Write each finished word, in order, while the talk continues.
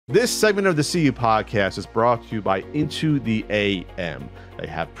This segment of the CU podcast is brought to you by Into the AM. They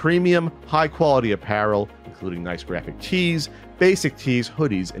have premium, high-quality apparel, including nice graphic tees, basic tees,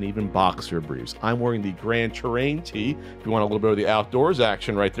 hoodies, and even boxer briefs. I'm wearing the Grand Terrain tee. If you want a little bit of the outdoors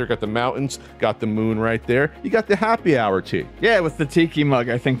action right there, got the mountains, got the moon right there. You got the happy hour tee. Yeah, with the tiki mug,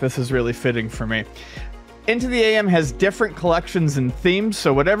 I think this is really fitting for me. Into the AM has different collections and themes,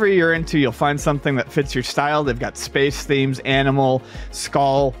 so whatever you're into, you'll find something that fits your style. They've got space themes, animal,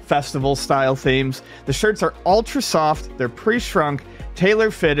 skull, festival style themes. The shirts are ultra soft, they're pre-shrunk,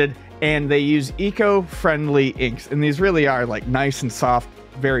 tailor-fitted, and they use eco-friendly inks. And these really are like nice and soft,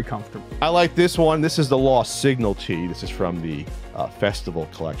 very comfortable. I like this one. This is the Lost Signal tee. This is from the festival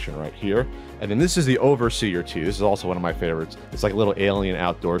collection right here. And then this is the Overseer tee. This is also one of my favorites. It's like a little alien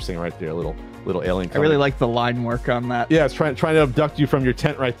outdoors thing right there, a little alien company. I really like the line work on that. Yeah, it's trying to abduct you from your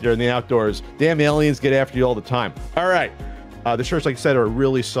tent right there in the outdoors. Damn aliens get after you all the time. All right. The shirts, like I said, are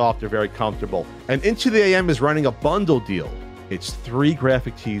really soft. They're very comfortable. And Into the AM is running a bundle deal. It's 3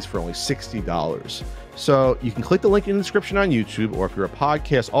 graphic tees for only $60. So you can click the link in the description on YouTube, or if you're a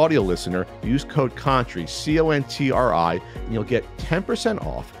podcast audio listener, use code CONTRI, CONTRI, and you'll get 10%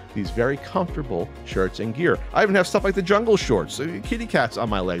 off these very comfortable shirts and gear. I even have stuff like the jungle shorts, kitty cats on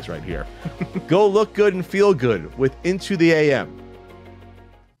my legs right here. Go look good and feel good with Into the AM.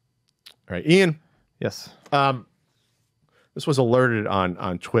 All right, Ian. Yes. This was alerted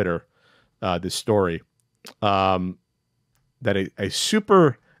on Twitter, this story, that a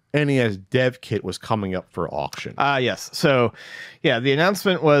Super NES dev kit was coming up for auction. Yes. So, yeah, the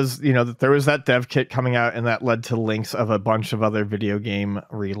announcement was, that there was that dev kit coming out, and that led to links of a bunch of other video game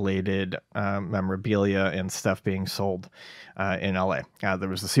related memorabilia and stuff being sold in LA. There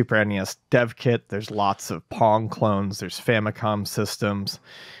was the Super NES dev kit. There's lots of Pong clones. There's Famicom systems.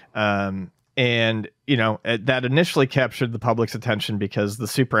 And, that initially captured the public's attention because the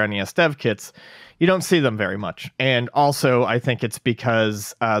Super NES dev kits, you don't see them very much. And also, I think it's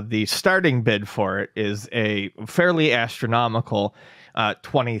because the starting bid for it is a fairly astronomical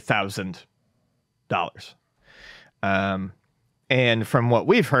 $20,000. And from what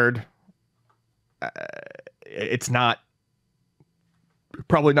we've heard, it's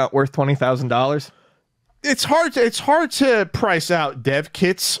probably not worth $20,000. It's hard to price out dev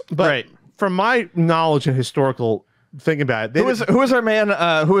kits, but right. From my knowledge and historical thinking about it, who was our man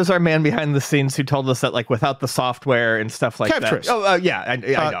behind the scenes who told us that, like, without the software and stuff like Kevtris. that? Oh, yeah, I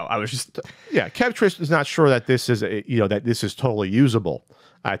know. I was just Kevtris is not sure that this is that this is totally usable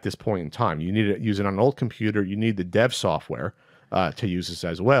at this point in time. You need to use it on an old computer. You need the dev software to use this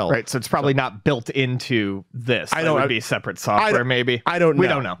as well. Right. So it's probably not built into this. It would be separate software. Maybe I don't know. We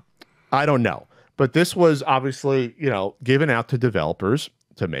don't know. I don't know. But this was obviously given out to developers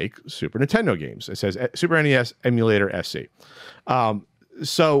to make Super Nintendo games. It says Super NES Emulator SC.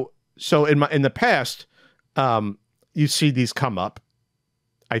 So in the past, you see these come up.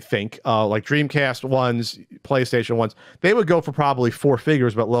 I think like Dreamcast ones, PlayStation ones, they would go for probably 4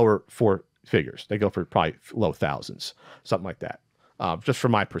 figures, but lower 4 figures. They go for probably low thousands, something like that. Just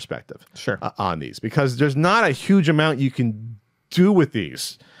from my perspective, sure, on these, because there's not a huge amount you can do with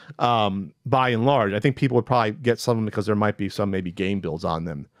these. By and large, I think people would probably get some of them because there might be some maybe game builds on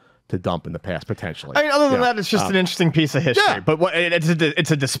them to dump in the past potentially. I mean, other than that, it's just an interesting piece of history. Yeah. But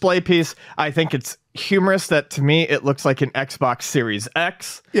it's a display piece. I think it's humorous that, to me, it looks like an Xbox Series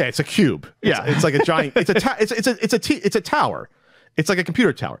X. Yeah, it's a cube. It's like a giant. It's a tower. It's like a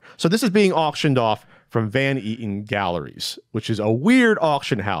computer tower. So this is being auctioned off from Van Eaton Galleries, which is a weird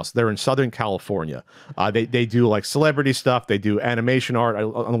auction house. They're in Southern California. They do like celebrity stuff. They do animation art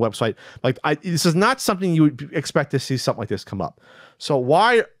on the website. This is not something you would expect to see something like this come up. So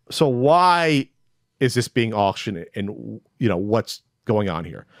why is this being auctioned, and what's going on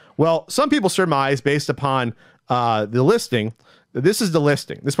here? Well, some people surmise, based upon the listing, that this is the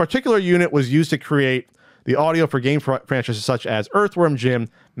listing. This particular unit was used to create the audio for game franchises such as Earthworm Jim,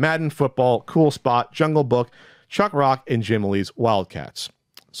 Madden Football, Cool Spot, Jungle Book, Chuck Rock, and Jim Lee's Wildcats.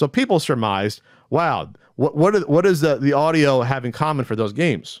 So people surmised, wow, what does the audio have in common for those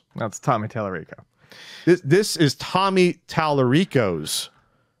games? That's Tommy Tallarico. This is Tommy Tallarico's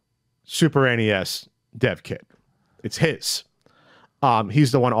Super NES dev kit. It's his.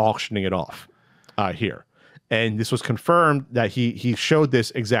 He's the one auctioning it off here. And this was confirmed that he showed this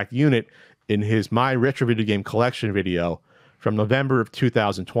exact unit in his My Retro Video Game Collection video from November of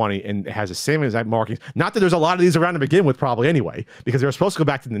 2020, and it has the same exact markings. Not that there's a lot of these around to begin with, probably anyway, because they were supposed to go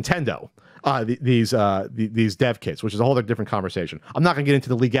back to Nintendo. These dev kits, which is a whole different conversation. I'm not going to get into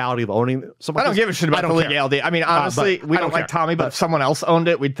the legality of owning something. I don't give a shit about the legality. I mean, honestly, we don't like Tommy, but if someone else owned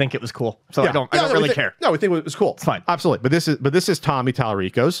it, we'd think it was cool. So I don't really care. No, we think it was cool. It's fine. Absolutely. But this is Tommy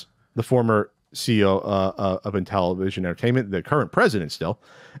Tallarico's, the former CEO of Intellivision Entertainment, the current president still,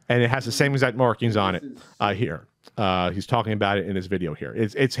 and it has the same exact markings on it here. He's talking about it in his video here.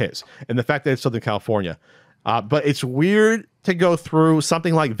 It's his, and the fact that it's Southern California. But it's weird to go through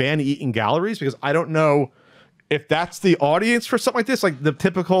something like Van Eaton Galleries, because I don't know if that's the audience for something like this, like the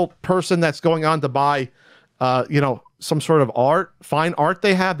typical person that's going on to buy, some sort of art, fine art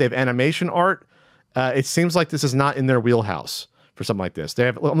they have. They have animation art. It seems like this is not in their wheelhouse for something like this.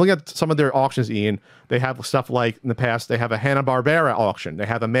 I'm looking at some of their auctions, Ian. They have stuff like, in the past, they have a Hanna-Barbera auction. They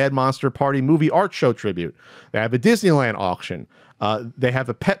have a Mad Monster Party movie art show tribute. They have a Disneyland auction. They have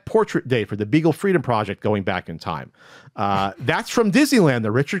a pet portrait day for the Beagle Freedom Project going back in time. That's from Disneyland,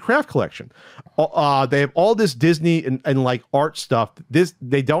 the Richard Kraft collection. They have all this Disney and like art stuff.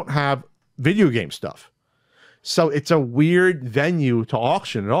 They don't have video game stuff. So it's a weird venue to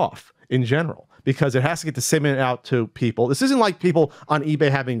auction it off in general, because it has to get disseminated out to people. This isn't like people on eBay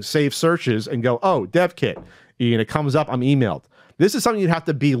having saved searches and go, oh, dev kit, and it comes up, I'm emailed. This is something you'd have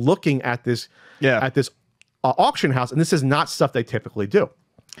to be looking at this auction house, and this is not stuff they typically do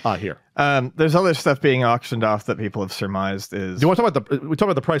here. There's other stuff being auctioned off that people have surmised is. Do you want to talk about we talked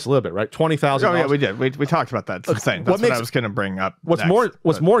about the price a little bit, right? $20,000. Oh yeah, we did. We talked about that. It's insane. That's what I was going to bring up. What's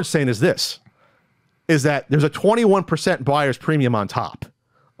more insane is this: is that there's a 21% buyer's premium on top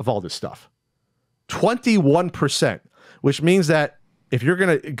of all this stuff. 21%, which means that if you're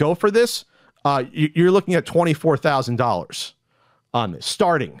going to go for this, you're looking at $24,000 on this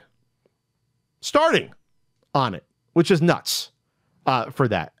starting on it, which is nuts for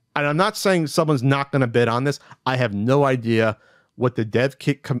that. And I'm not saying someone's not going to bid on this. I have no idea what the dev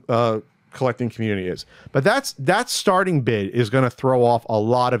kit collecting community is, but that starting bid is going to throw off a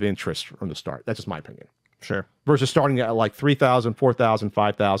lot of interest from the start. That's just my opinion. Sure. Versus starting at like 3,000, 4,000,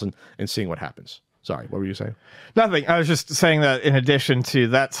 5,000 and seeing what happens. Sorry, what were you saying? Nothing. I was just saying that in addition to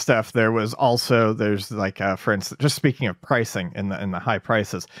that stuff, there's like, for instance, just speaking of pricing in the high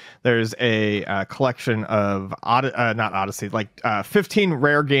prices, there's a collection of not Odyssey, like 15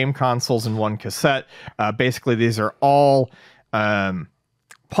 rare game consoles in one cassette. Basically, these are all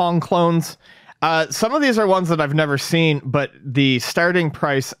Pong clones. Some of these are ones that I've never seen, but the starting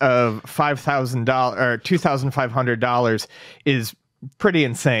price of $5,000 or $2,500 is pretty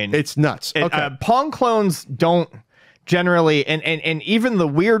insane. It's nuts. Okay. Pong clones don't generally, and even the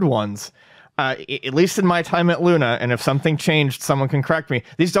weird ones, at least in my time at Luna, and if something changed, someone can correct me,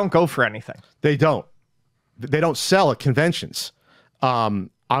 these don't go for anything. They don't sell at conventions. I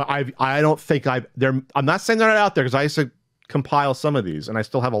don't think I'm not saying they're not out there, because I used to compile some of these and I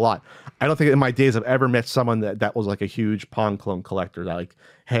still have a lot. I don't think in my days I've ever met someone that was like a huge Pong clone collector, that like,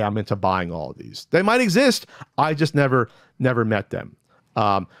 hey, I'm into buying all of these. They might exist. I just never met them.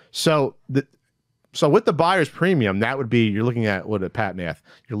 So with the buyer's premium, that would be, you're looking at, what, Pat math,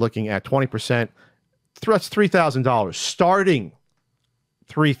 you're looking at 20%. That's $3,000 starting,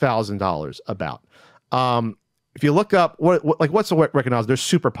 $3,000 about. If you look up what's the recognized, there's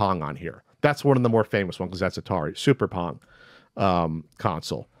Super Pong on here. That's one of the more famous ones, because that's Atari. Super Pong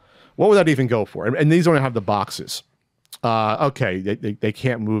console. What would that even go for? And these don't have the boxes. Okay, they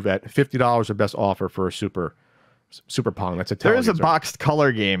can't move at $50 the best offer for a Super Pong. That's a There is a boxed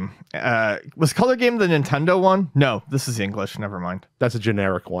Color Game. Was Color Game the Nintendo one? No, this is English. Never mind. That's a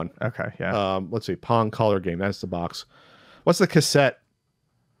generic one. Okay, yeah. Let's see. Pong Color Game. That's the box. What's the cassette?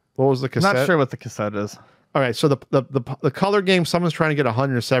 What was the cassette? Not sure what the cassette is. All right, so the Color Game, someone's trying to get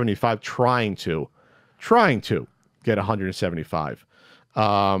 175, trying to get 175.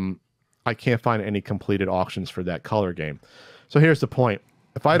 I can't find any completed auctions for that Color Game. So here's the point.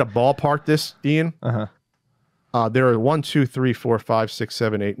 If I had to ballpark this, Ian, there are 1, 2, 3, 4, 5, 6,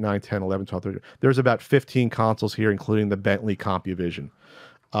 7, 8, 9, 10, 11, 12, 13. There's about 15 consoles here, including the Bentley CompuVision.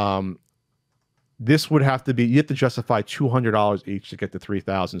 This would have to be, you have to justify $200 each to get the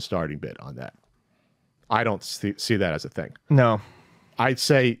 $3,000 starting bid on that. I don't see that as a thing. No. I'd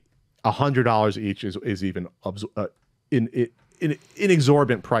say $100 each is even an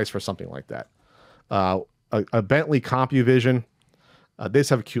exorbitant price for something like that. A Bentley CompuVision, they just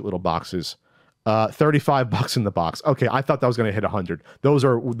have cute little boxes. $35 in the box. Okay, I thought that was going to hit 100. Those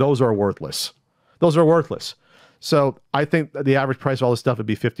are worthless. Those are worthless. So I think the average price of all this stuff would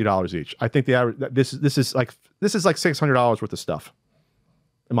be $50 each. I think the average this is like $600 worth of stuff,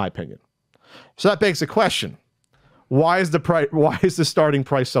 in my opinion. So that begs the question: Why is the price? Why is the starting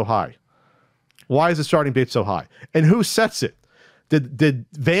price so high? Why is the starting bid so high? And who sets it? Did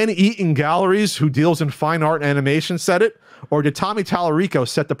Van Eaton Galleries, who deals in fine art and animation, set it, or did Tommy Tallarico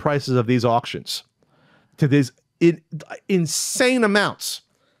set the prices of these auctions to these insane amounts?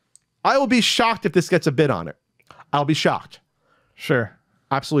 I will be shocked if this gets a bid on it. I'll be shocked. Sure,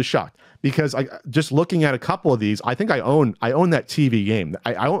 absolutely shocked, because just looking at a couple of these, I think I own that TV game.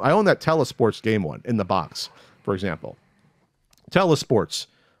 I own that Telesports game one in the box, for example. Telesports,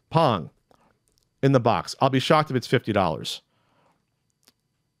 Pong, in the box. I'll be shocked if it's $50.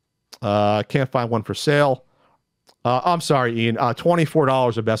 Can't find one for sale. I'm sorry, Ian.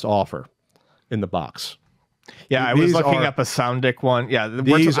 $24 the best offer in the box. Yeah, I was looking up a Soundic one. Yeah,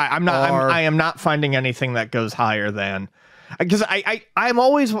 I am not finding anything that goes higher than, because I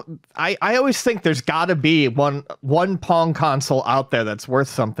always think there's got to be one Pong console out there that's worth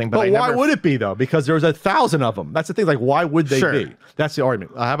something. But why would it be though? Because there's 1,000 of them. That's the thing. Like, why would they be? That's the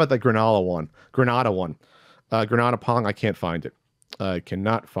argument. How about the Granada one? Granada Pong. I can't find it. I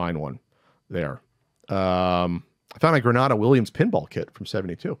cannot find one there. I found a Granada Williams pinball kit from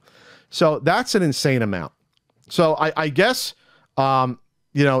 '72. So that's an insane amount. So I guess,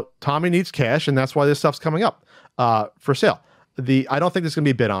 Tommy needs cash, and that's why this stuff's coming up for sale. I don't think this is going to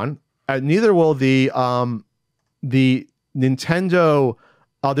be bid on. Neither will the Nintendo.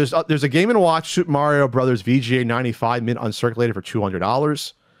 There's a Game & Watch Super Mario Brothers VGA 95 mint uncirculated for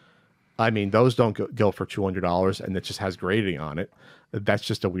 $200. I mean, those don't go for $200, and it just has grading on it. That's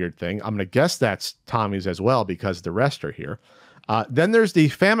just a weird thing. I'm going to guess that's Tommy's as well, because the rest are here. Then there's the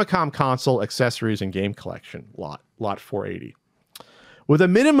Famicom console accessories and game collection lot 480, with a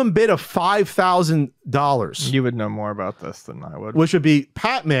minimum bid of $5,000. You would know more about this than I would. Which would be,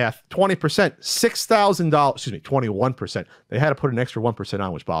 pat math, 20%, $6,000. Excuse me, 21%. They had to put an extra 1%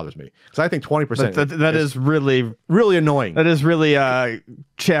 on, which bothers me, because I think 20% that is really annoying. That is really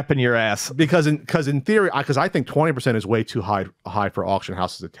chapping your ass. Because in theory, because I think 20% is way too high for auction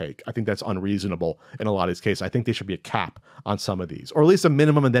houses to take. I think that's unreasonable in a lot of these cases. I think there should be a cap on some of these, or at least a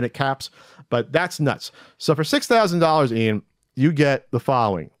minimum, and then it caps. But that's nuts. So for $6,000, Ian, you get the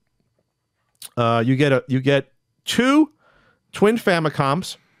following. You get 2 twin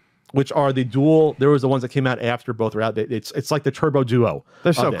Famicoms, which are the dual. There was the ones that came out after both are out. It's like the Turbo Duo.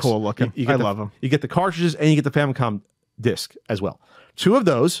 They're so cool looking. I love them. You get the cartridges, and you get the Famicom disc as well. 2 of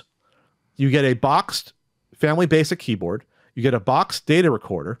those. You get a boxed Family Basic keyboard. You get a boxed data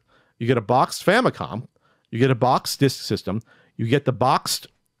recorder. You get a boxed Famicom. You get a boxed disc system. You get the boxed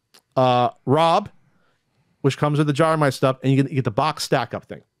Rob, which comes with the jar of my stuff, and you get the box stack up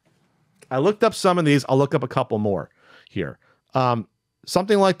thing. I looked up some of these. I'll look up a couple more here.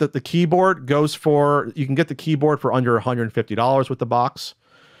 Something like the keyboard goes for, you can get the keyboard for under $150 with the box.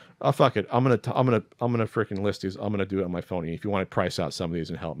 Oh, fuck it. I'm gonna freaking list these. I'm gonna do it on my phone. If you want to price out some of these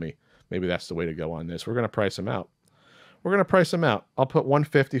and help me, maybe that's the way to go on this. We're gonna price them out. I'll put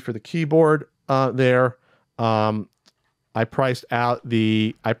 $150 for the keyboard there. I priced out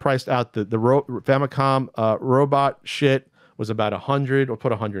the Famicom robot shit was about 100. We'll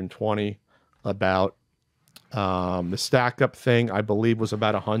put 120 about. The stack up thing, I believe, was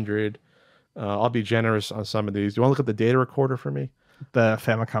about 100. I'll be generous on some of these. Do you want to look at the data recorder for me? The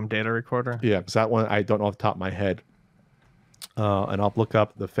Famicom data recorder? Yeah, because that one I don't know off the top of my head. And I'll look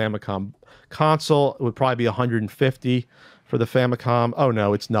up the Famicom console. It would probably be 150 for the Famicom. Oh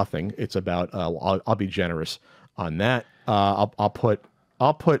no, it's nothing. It's about. I'll be generous on that. I'll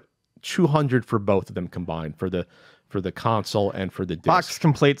put 200 for both of them combined for the console and for the disc. Box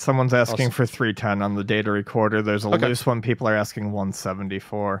complete. Someone's asking for 310 on the data recorder. There's a loose one. People are asking 170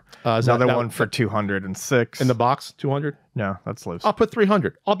 for. Another one for 206 in the box. 200? No, that's loose. I'll put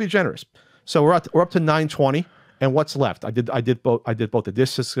 300. I'll be generous. So we're up to 920. And what's left? I did both the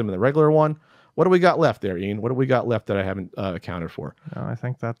disc system and the regular one. What do we got left there, Ian? What do we got left that I haven't accounted for? No, I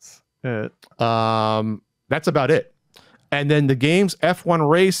think that's it. That's about it. And then the games: F1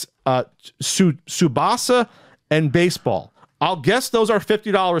 Race, Tsubasa, and Baseball. I'll guess those are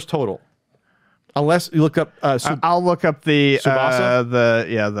 $50 total, unless you look up. I'll look up the Tsubasa?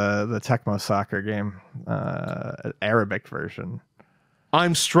 the Tecmo Soccer game, Arabic version.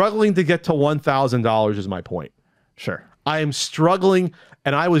 I'm struggling to get to $1,000. Is my point. Sure. I am struggling,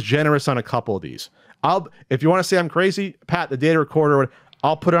 and I was generous on a couple of these. If you want to say I'm crazy, Pat, the data recorder,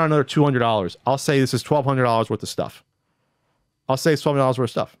 I'll put it on another $200. I'll say this is $1,200 worth of stuff. I'll say it's $1,200 worth of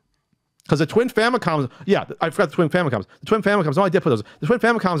stuff. Because the twin Famicoms, yeah, I forgot the twin Famicoms. The twin Famicoms, no, I did put those. The twin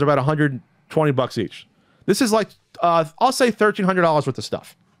Famicoms are about $120 each. This is like, I'll say $1,300 worth of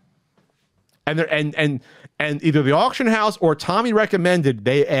stuff. And either the auction house or Tommy recommended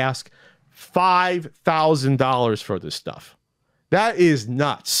they ask $5,000 for this stuff. That is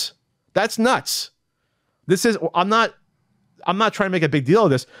nuts. That's nuts. This is, I'm not trying to make a big deal of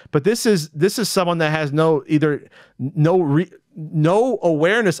this, but this is someone that has no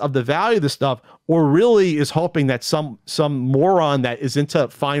awareness of the value of the stuff, or really is hoping that some moron that is into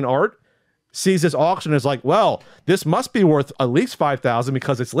fine art sees this auction and is like, well, this must be worth at least $5,000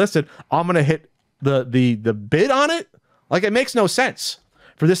 because it's listed. I'm gonna hit the bid on it. Like, it makes no sense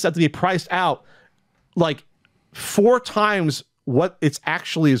for this stuff to be priced out like 4 times what it's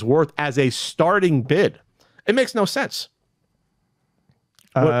actually is worth as a starting bid. It makes no sense.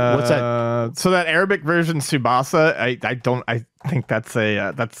 What's that? So that Arabic version Tsubasa, I think that's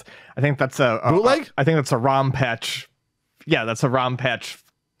a bootleg? I think that's a ROM patch. Yeah, that's a ROM patch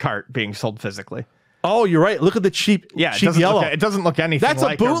cart being sold physically. Oh, you're right. Look at the cheap yellow. It doesn't look anything that's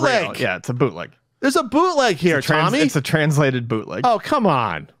like a bootleg. A real. Yeah, it's a bootleg. There's a bootleg here, Tommy. It's a translated bootleg. Oh, come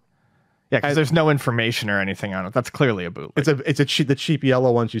on. Yeah, because there's no information or anything on it. That's clearly a bootleg. It's the cheap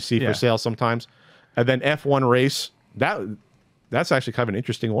yellow ones you see for sale sometimes. And then F1 Race, that's actually kind of an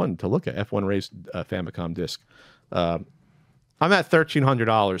interesting one to look at. F1 Race Famicom disc. I'm at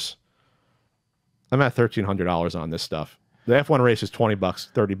 $1,300. I'm at $1,300 on this stuff. The F1 Race is $20,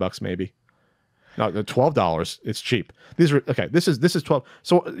 $30 maybe. No, $12. It's cheap. These are okay. This is 12.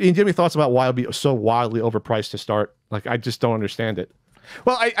 So, Ian, do you have any thoughts about why it'll be so wildly overpriced to start? Like, I just don't understand it.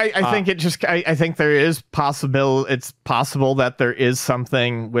 Well, I think I think there is possible. It's possible that there is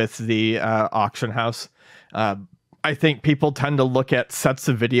something with the auction house. I think people tend to look at sets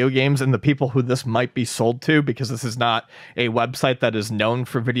of video games and the people who this might be sold to, because this is not a website that is known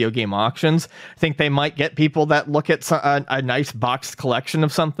for video game auctions. I think they might get people that look at a nice boxed collection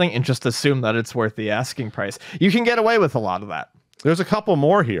of something and just assume that it's worth the asking price. You can get away with a lot of that. There's a couple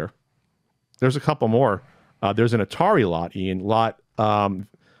more here. There's a couple more. There's an Atari lot, Ian. Lot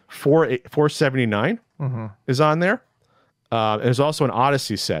 479 is on there. There's also an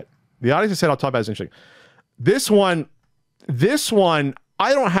Odyssey set. The Odyssey set I'll talk about is interesting. This one, I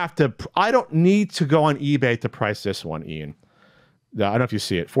don't need to go on eBay to price this one, Ian. I don't know if you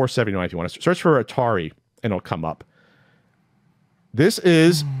see it. 479 if you want to search for Atari and it'll come up. This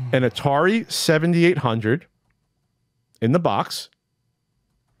is an Atari 7800 in the box.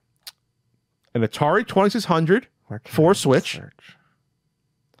 An Atari 2600 for Switch.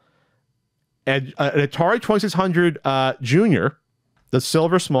 And an Atari 2600 Junior, the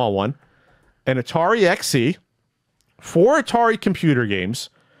silver small one. An Atari XE, 4 Atari computer games,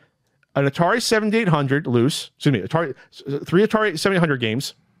 an Atari 7800 loose, excuse me, 3 Atari 7800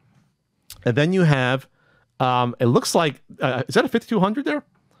 games, and then you have, it looks like, is that a 5200 there?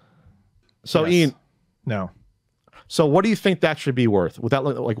 So, yes. Ian. No. So what do you think that should be worth?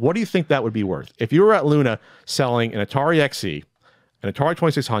 What do you think that would be worth? If you were at Luna selling an Atari XE, an Atari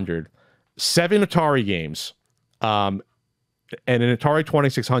 2600, 7 Atari games, and an Atari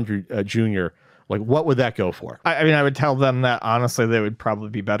 2600 Junior, like, what would that go for? I mean, I would tell them that, honestly, they would probably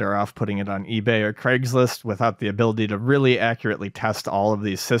be better off putting it on eBay or Craigslist without the ability to really accurately test all of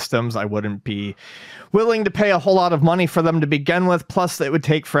these systems. I wouldn't be willing to pay a whole lot of money for them to begin with. Plus, it would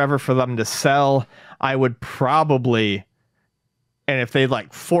take forever for them to sell. I would probably, and if they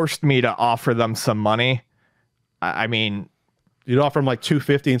like forced me to offer them some money, I mean, you'd offer them like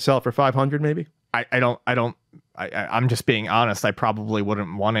 $250 and sell it for $500, maybe. I'm just being honest. I probably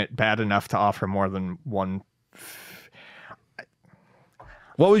wouldn't want it bad enough to offer more than one.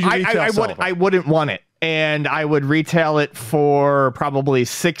 What would you retail? I wouldn't want it, and I would retail it for probably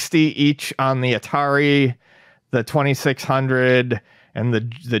 $60 each on the Atari, the 2600, and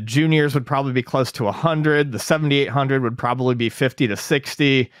the juniors would probably be close to 100. The 7800 would probably be 50 to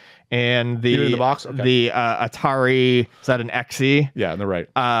 60. And the box? Okay. The Atari, is that an XE? Yeah, on the right.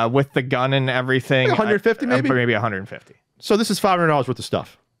 With the gun and everything. Like 150 maybe? Maybe 150. So this is $500 worth of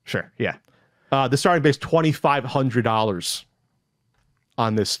stuff. Sure, yeah. The starting base, $2,500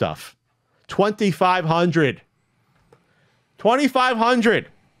 on this stuff. $2,500. $2,500.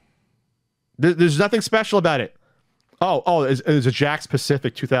 There's nothing special about it. Oh, there's a Jack's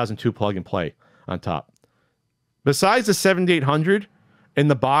Pacific 2002 plug and play on top. Besides the 7800 in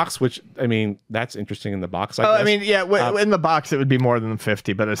the box, which, I mean, that's interesting in the box. I mean, yeah, in the box it would be more than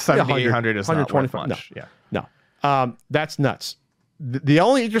 50, but a 7800 is not worth much. No. That's nuts. The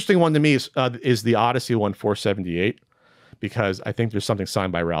only interesting one to me is the Odyssey 478, because I think there's something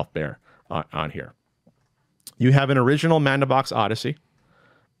signed by Ralph Baer on here. You have an original Man-to-Box Odyssey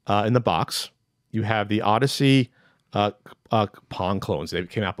in the box. You have the Odyssey Pong clones. They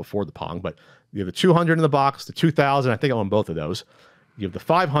came out before the Pong, but you have the 200 in the box, the 2000. I think I own both of those. You have the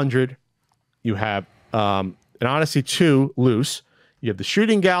 500. You have an Odyssey 2 loose. You have the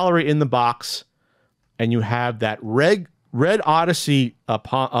shooting gallery in the box, and you have that Red Odyssey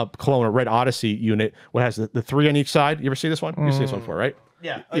clone, or Red Odyssey unit, what has the 3 on each side. You ever see this one? You've seen this one before, right?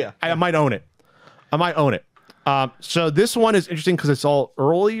 Yeah. Oh, yeah. I might own it. So this one is interesting because it's all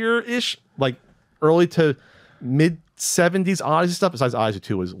earlier-ish, like early to mid-70s Odyssey stuff. Besides Odyssey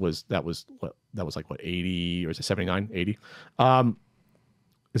 2 was like what, 80, or is it 79, 80?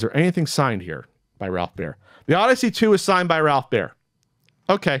 Is there anything signed here by Ralph Baer? The Odyssey 2 is signed by Ralph Baer.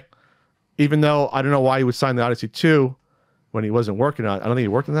 Okay. Even though I don't know why he would sign the Odyssey 2 when he wasn't working on it. I don't think he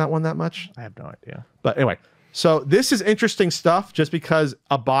worked on that one that much. I have no idea. But anyway, so this is interesting stuff just because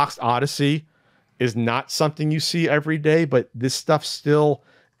a boxed Odyssey is not something you see every day, but this stuff still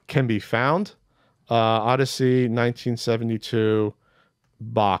can be found. Odyssey 1972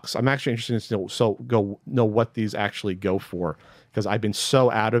 box. I'm actually interested in know what these actually go for because I've been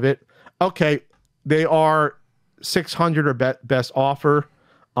so out of it. Okay, they are 600 or best offer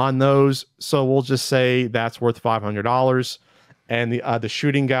on those, so we'll just say that's worth $500. And the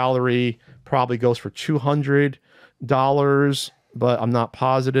shooting gallery probably goes for $200, but I'm not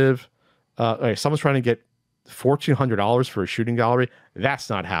positive. Okay, someone's trying to get $1,400 for a shooting gallery. That's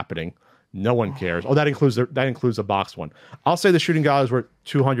not happening. No one cares. Oh, that includes a boxed one. I'll say the shooting gallery is worth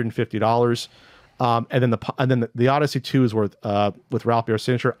 $250. And then the Odyssey 2 is worth with Ralph Baer's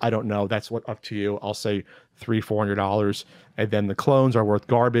signature. I don't know. That's up to you. I'll say $300-$400. And then the clones are worth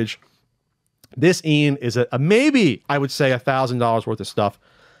garbage. This, Ian, is a maybe I would say $1,000 worth of stuff,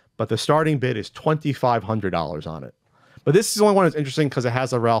 but the starting bid is $2,500 on it. But this is the only one that's interesting because it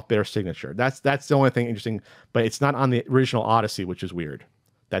has a Ralph Baer signature. That's the only thing interesting, but it's not on the original Odyssey, which is weird.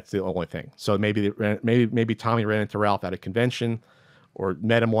 That's the only thing. So maybe Tommy ran into Ralph at a convention or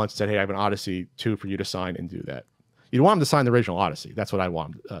met him once, said, hey, I have an Odyssey 2 for you to sign, and do that. You want him to sign the original Odyssey. That's what I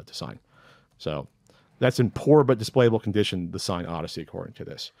want him to sign. So that's in poor but displayable condition, the signed Odyssey, according to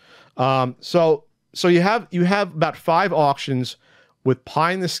this. So you have about 5 auctions with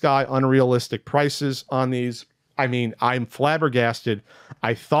pie-in-the-sky unrealistic prices on these. I mean, I'm flabbergasted.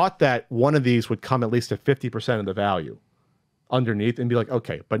 I thought that one of these would come at least to 50% of the value underneath and be like,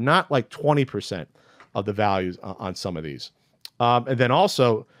 okay, but not like 20% of the values on some of these. And then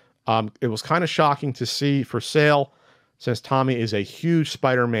also, it was kind of shocking to see for sale, since Tommy is a huge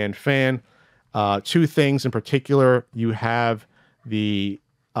Spider-Man fan. 2 things in particular. You have the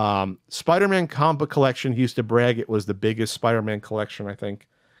Spider-Man comic book collection. He used to brag it was the biggest Spider-Man collection, I think,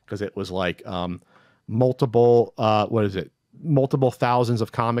 because it was like multiple thousands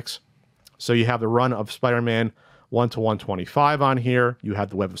of comics. So you have the run of Spider-Man 1 to 125 on here. You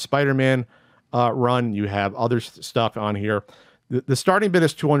have the Web of Spider-Man run. You have other stuff on here. The starting bid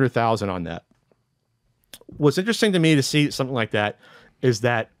is $200,000 on that. What's interesting to me to see something like that is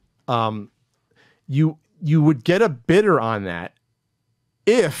that you would get a bidder on that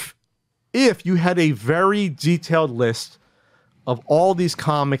if you had a very detailed list of all these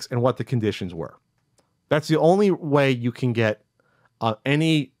comics and what the conditions were. That's the only way you can get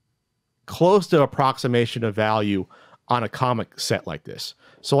any close to approximation of value on a comic set like this.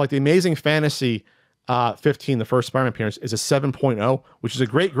 So like the Amazing Fantasy 15, the first Spider-Man appearance, is a 7.0, which is a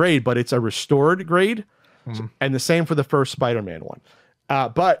great grade, but it's a restored grade. Mm-hmm. And the same for the first Spider-Man one.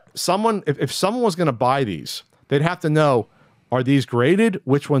 But if someone was going to buy these, they'd have to know, are these graded?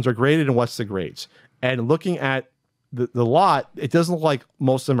 Which ones are graded and what's the grades? And looking at the lot, it doesn't look like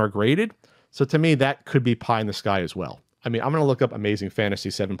most of them are graded. So to me, that could be pie in the sky as well. I mean, I'm going to look up Amazing Fantasy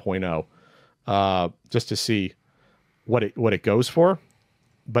 7.0 just to see what it goes for.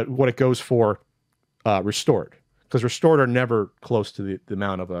 But what it goes for restored. Because restored are never close to the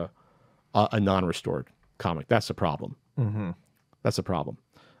amount of a non-restored comic. That's the problem. Mm-hmm. That's a problem.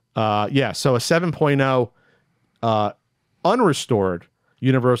 Yeah, so a 7.0 unrestored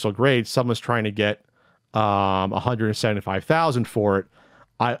universal grade, someone's trying to get $175,000 for it.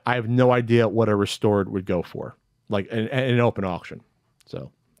 I have no idea what a restored would go for, like in an open auction.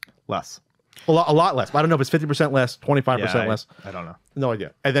 So less. A lot less. I don't know if it's 50% less, 25% less. I don't know. No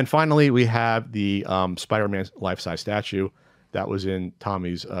idea. And then finally, we have the Spider-Man life-size statue that was in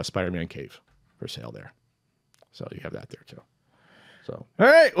Tommy's Spider-Man cave for sale there. So you have that there too. So all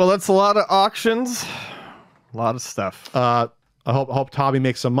right. Well, that's a lot of auctions, a lot of stuff. I hope Tommy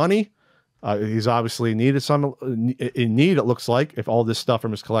makes some money. He's obviously in need. It looks like, if all this stuff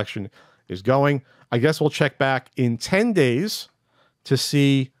from his collection is going. I guess we'll check back in 10 days to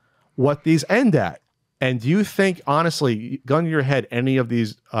see what these end at. And do you think, honestly, gun to your head, any of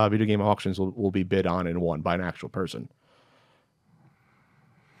these video game auctions will be bid on and won by an actual person?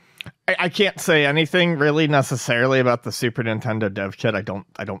 I can't say anything really necessarily about the Super Nintendo dev kit. I don't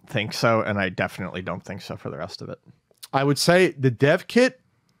think so, and I definitely don't think so for the rest of it. I would say the dev kit,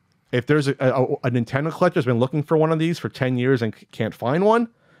 if there's a Nintendo collector has been looking for one of these for 10 years and can't find one,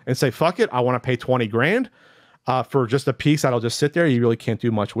 and say, fuck it, I want to pay 20 grand for just a piece that'll just sit there. You really can't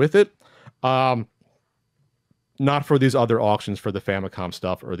do much with it. Not for these other auctions for the Famicom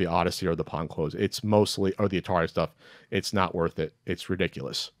stuff or the Odyssey or the Pong Close. It's mostly, or the Atari stuff. It's not worth it. It's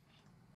ridiculous.